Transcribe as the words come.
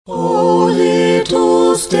O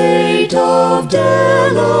little state of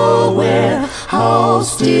Delaware, how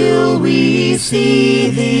still we see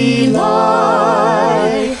thee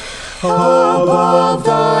lie. Above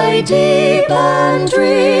thy deep and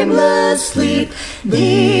dreamless sleep,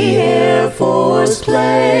 the Air Force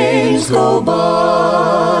planes go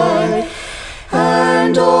by.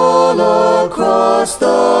 And all across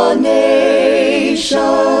the nation,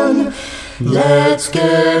 let's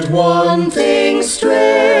get one thing straight.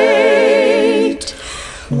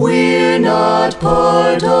 We're not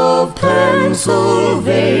part of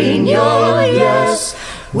Pennsylvania, yes,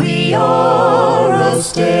 we are a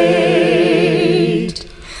state.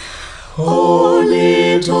 Oh,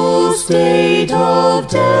 little state of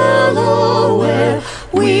Delaware,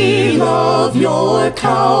 we love your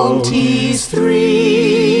counties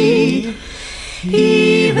three.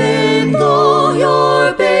 Even though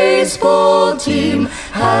your baseball team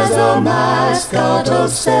has a mascot of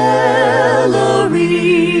celery,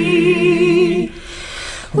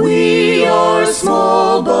 we are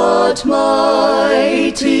small but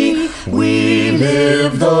mighty, we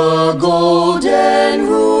live the golden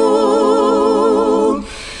rule.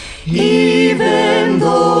 Even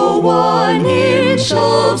though 1 inch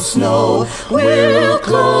of snow will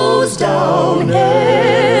close down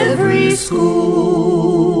every school.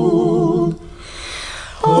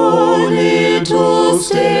 Oh, little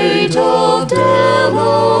state of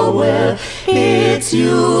Delaware, it's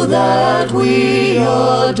you that we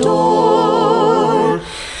adore.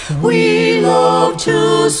 We love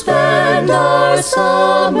to spend our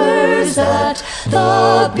summers at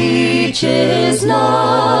the beach, is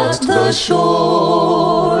not the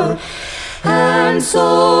shore. And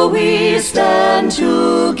so we stand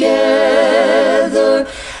together,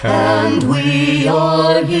 and we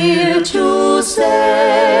are here to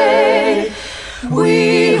say,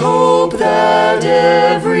 we hope that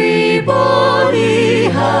everybody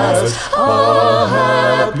has a